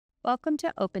Welcome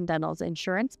to Open Dental's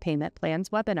Insurance Payment Plans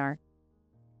webinar.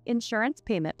 Insurance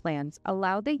payment plans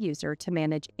allow the user to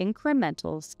manage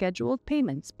incremental scheduled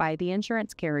payments by the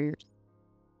insurance carriers.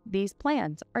 These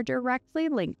plans are directly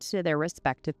linked to their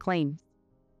respective claims.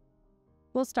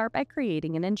 We'll start by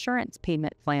creating an insurance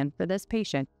payment plan for this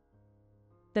patient.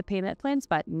 The Payment Plans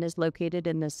button is located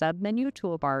in the submenu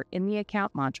toolbar in the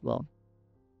Account module.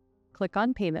 Click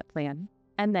on Payment Plan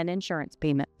and then Insurance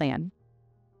Payment Plan.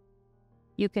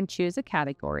 You can choose a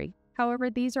category,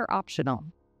 however these are optional.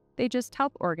 They just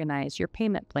help organize your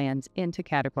payment plans into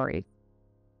categories.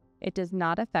 It does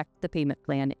not affect the payment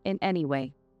plan in any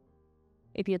way.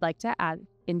 If you'd like to add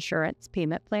insurance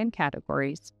payment plan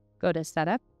categories, go to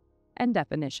Setup and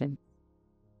Definition.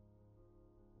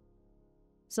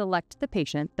 Select the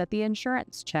patient that the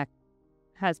insurance check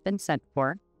has been sent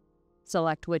for.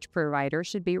 Select which provider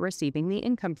should be receiving the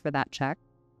income for that check,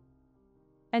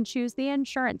 and choose the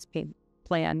insurance payment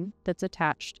plan that's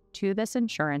attached to this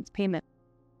insurance payment.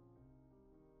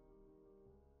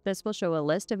 This will show a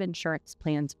list of insurance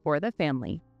plans for the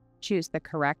family. Choose the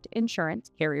correct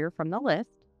insurance carrier from the list.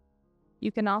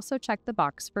 You can also check the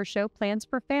box for Show Plans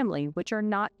for Family which are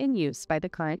not in use by the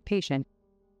current patient.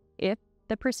 If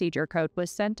the procedure code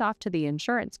was sent off to the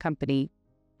insurance company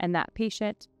and that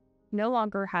patient no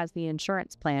longer has the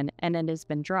insurance plan and it has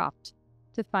been dropped,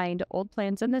 to find old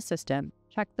plans in the system,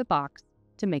 check the box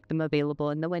to make them available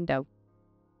in the window.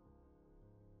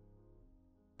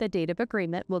 The date of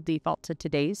agreement will default to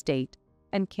today's date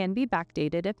and can be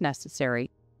backdated if necessary.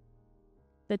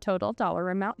 The total dollar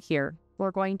amount here,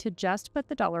 we're going to just put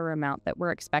the dollar amount that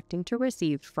we're expecting to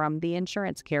receive from the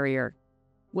insurance carrier,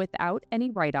 without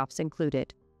any write-offs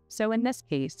included. So in this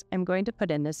case, I'm going to put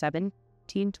in the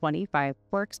 $17.25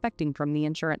 we're expecting from the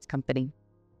insurance company.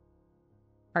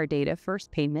 Our date of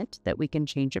first payment that we can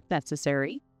change if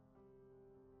necessary.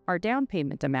 Our down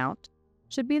payment amount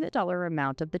should be the dollar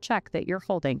amount of the check that you're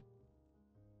holding.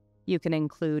 You can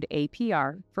include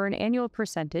APR for an annual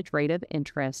percentage rate of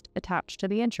interest attached to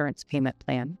the insurance payment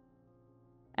plan.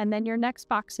 And then your next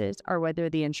boxes are whether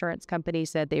the insurance company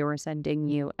said they were sending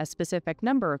you a specific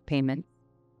number of payments,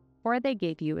 or they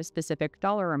gave you a specific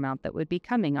dollar amount that would be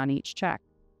coming on each check.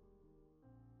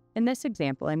 In this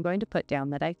example, I'm going to put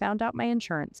down that I found out my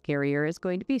insurance carrier is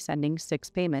going to be sending 6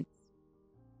 payments.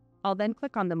 I'll then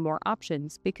click on the More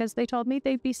Options because they told me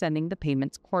they'd be sending the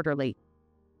payments quarterly.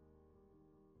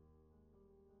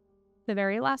 The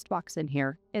very last box in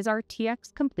here is our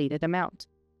TX completed amount.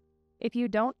 If you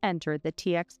don't enter the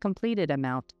TX completed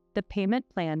amount, the payment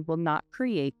plan will not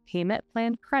create payment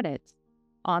plan credits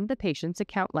on the patient's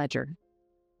account ledger,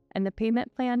 and the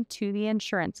payment plan to the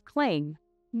insurance claim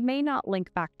may not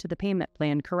link back to the payment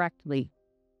plan correctly.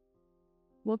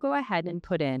 We'll go ahead and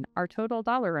put in our total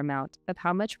dollar amount of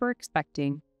how much we're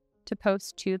expecting to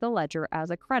post to the ledger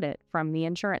as a credit from the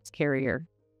insurance carrier,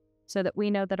 so that we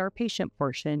know that our patient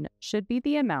portion should be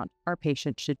the amount our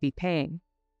patient should be paying.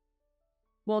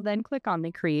 We'll then click on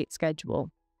the Create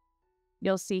Schedule.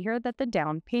 You'll see here that the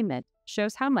down payment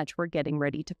shows how much we're getting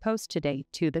ready to post today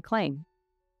to the claim.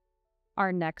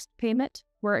 Our next payment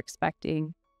we're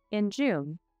expecting in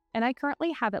June, and I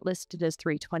currently have it listed as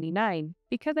 $329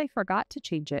 because I forgot to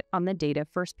change it on the date of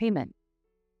first payment.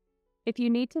 If you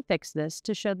need to fix this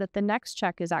to show that the next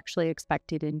check is actually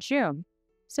expected in June,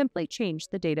 simply change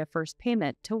the date of first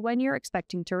payment to when you're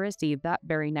expecting to receive that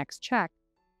very next check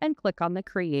and click on the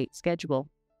Create Schedule.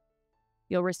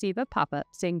 You'll receive a pop-up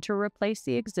saying to replace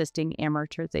the existing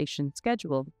amortization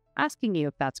schedule, asking you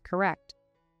if that's correct.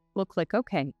 We'll click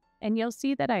OK, and you'll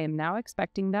see that I am now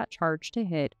expecting that charge to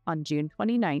hit on June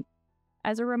 29th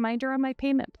as a reminder on my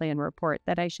payment plan report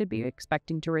that I should be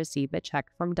expecting to receive a check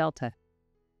from Delta.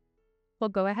 We'll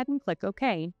go ahead and click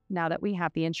OK now that we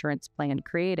have the insurance plan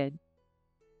created.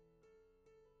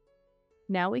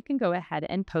 Now we can go ahead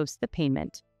and post the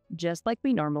payment just like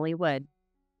we normally would.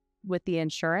 With the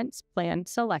insurance plan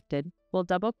selected, we'll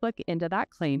double-click into that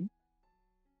claim,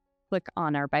 click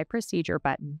on our By Procedure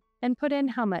button, and put in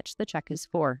how much the check is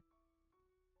for.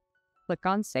 Click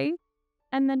on Save,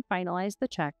 and then finalize the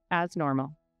check as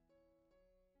normal.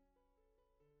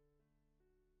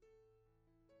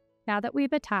 Now that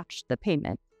we've attached the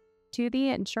payment to the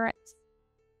insurance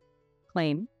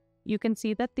claim, you can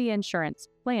see that the insurance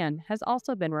plan has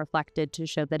also been reflected to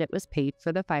show that it was paid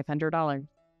for the $500.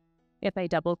 If I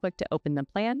double-click to open the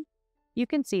plan, you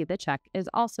can see the check is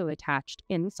also attached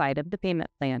inside of the payment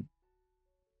plan.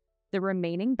 The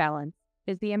remaining balance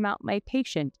is the amount my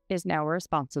patient is now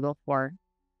responsible for,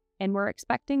 and we're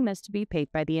expecting this to be paid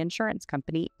by the insurance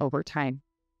company over time.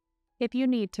 If you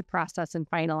need to process and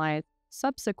finalize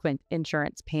subsequent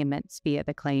insurance payments via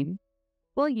the claim,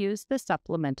 we'll use the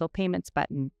Supplemental Payments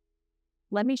button.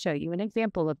 Let me show you an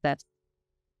example of this.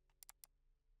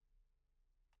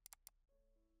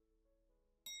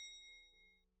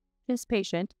 This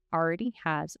patient already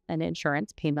has an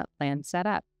insurance payment plan set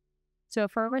up. So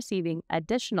if we're receiving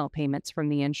additional payments from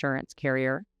the insurance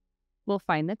carrier, we'll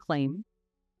find the claim,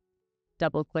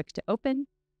 double-click to open,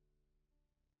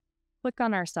 click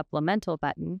on our Supplemental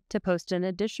button to post an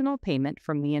additional payment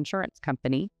from the insurance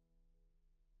company,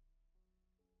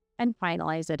 and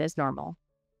finalize it as normal.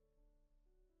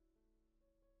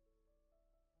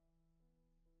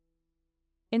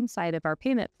 Inside of our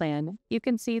payment plan, you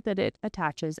can see that it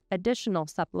attaches additional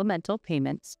supplemental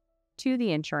payments to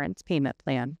the insurance payment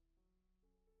plan.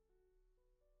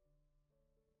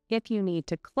 If you need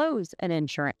to close an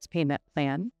insurance payment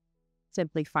plan,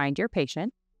 simply find your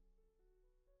patient.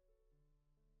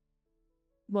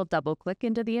 We'll double-click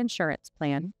into the insurance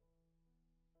plan.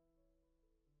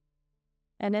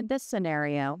 And in this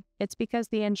scenario, it's because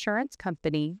the insurance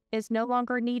company is no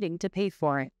longer needing to pay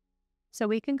for it. So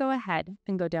we can go ahead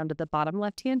and go down to the bottom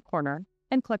left-hand corner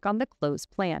and click on the Close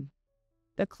Plan.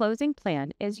 The closing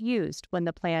plan is used when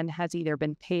the plan has either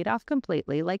been paid off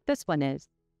completely, like this one is,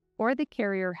 or the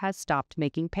carrier has stopped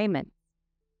making payments.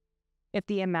 If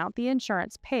the amount the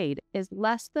insurance paid is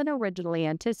less than originally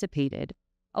anticipated,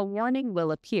 a warning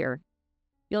will appear.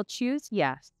 You'll choose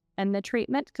Yes, and the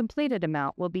treatment completed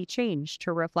amount will be changed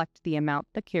to reflect the amount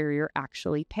the carrier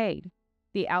actually paid.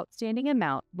 The outstanding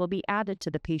amount will be added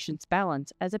to the patient's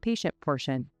balance as a patient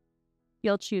portion.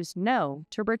 You'll choose No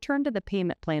to return to the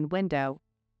payment plan window,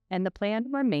 and the plan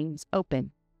remains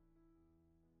open.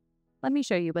 Let me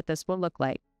show you what this will look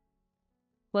like.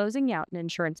 Closing out an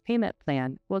insurance payment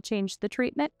plan will change the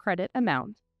treatment credit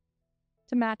amount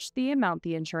to match the amount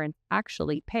the insurance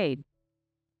actually paid.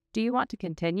 Do you want to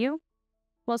continue?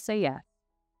 We'll say yes.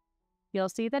 You'll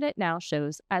see that it now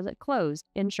shows as a closed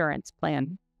insurance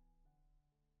plan.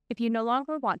 If you no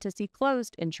longer want to see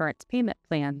closed insurance payment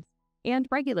plans and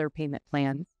regular payment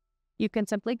plans, you can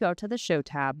simply go to the Show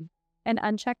tab and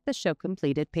uncheck the Show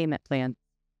Completed Payment Plan.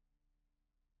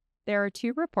 There are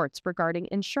two reports regarding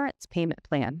insurance payment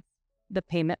plans: the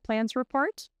Payment Plans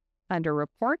report under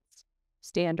Reports,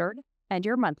 Standard, and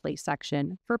your Monthly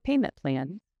section for payment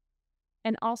plans,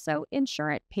 and also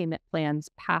Insurance Payment Plans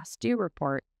Past Due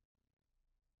report.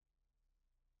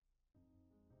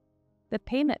 The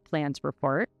Payment Plans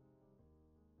report.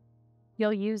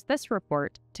 You'll use this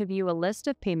report to view a list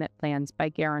of payment plans by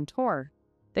guarantor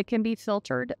that can be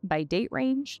filtered by date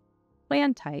range,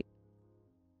 plan type,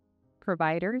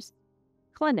 providers,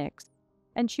 clinics,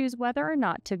 and choose whether or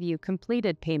not to view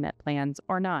completed payment plans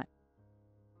or not.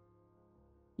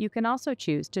 You can also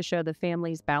choose to show the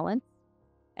family's balance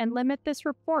and limit this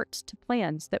report to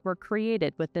plans that were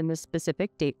created within the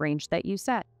specific date range that you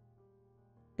set.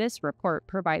 This report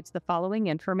provides the following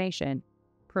information: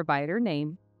 provider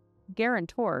name,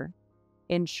 guarantor,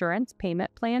 insurance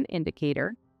payment plan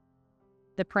indicator,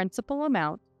 the principal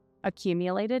amount,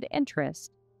 accumulated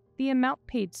interest, the amount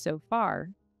paid so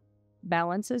far,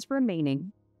 balances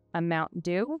remaining, amount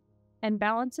due, and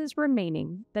balances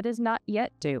remaining that is not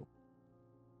yet due.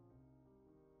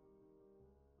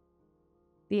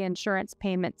 The insurance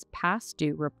payments past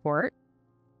due report.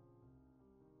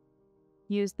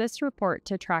 Use this report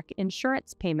to track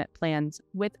insurance payment plans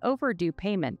with overdue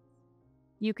payments.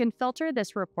 You can filter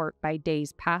this report by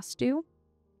days past due,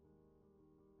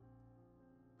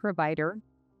 provider,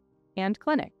 and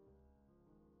clinic.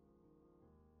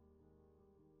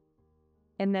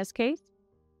 In this case,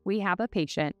 we have a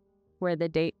patient where the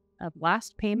date of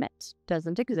last payment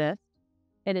doesn't exist.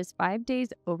 It is 5 days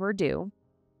overdue,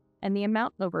 and the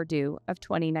amount overdue of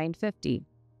 $29.50.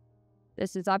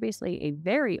 This is obviously a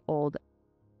very old,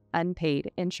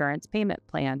 unpaid insurance payment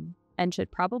plan and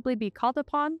should probably be called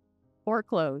upon or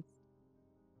closed.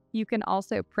 You can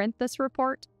also print this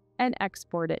report and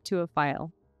export it to a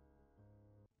file.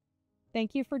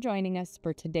 Thank you for joining us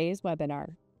for today's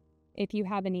webinar. If you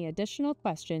have any additional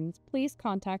questions, please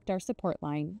contact our support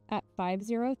line at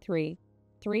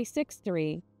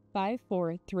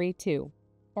 503-363-5432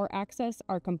 or access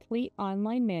our complete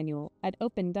online manual at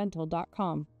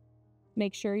opendental.com.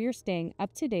 Make sure you're staying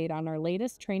up to date on our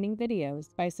latest training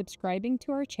videos by subscribing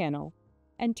to our channel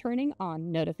and turning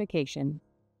on notifications.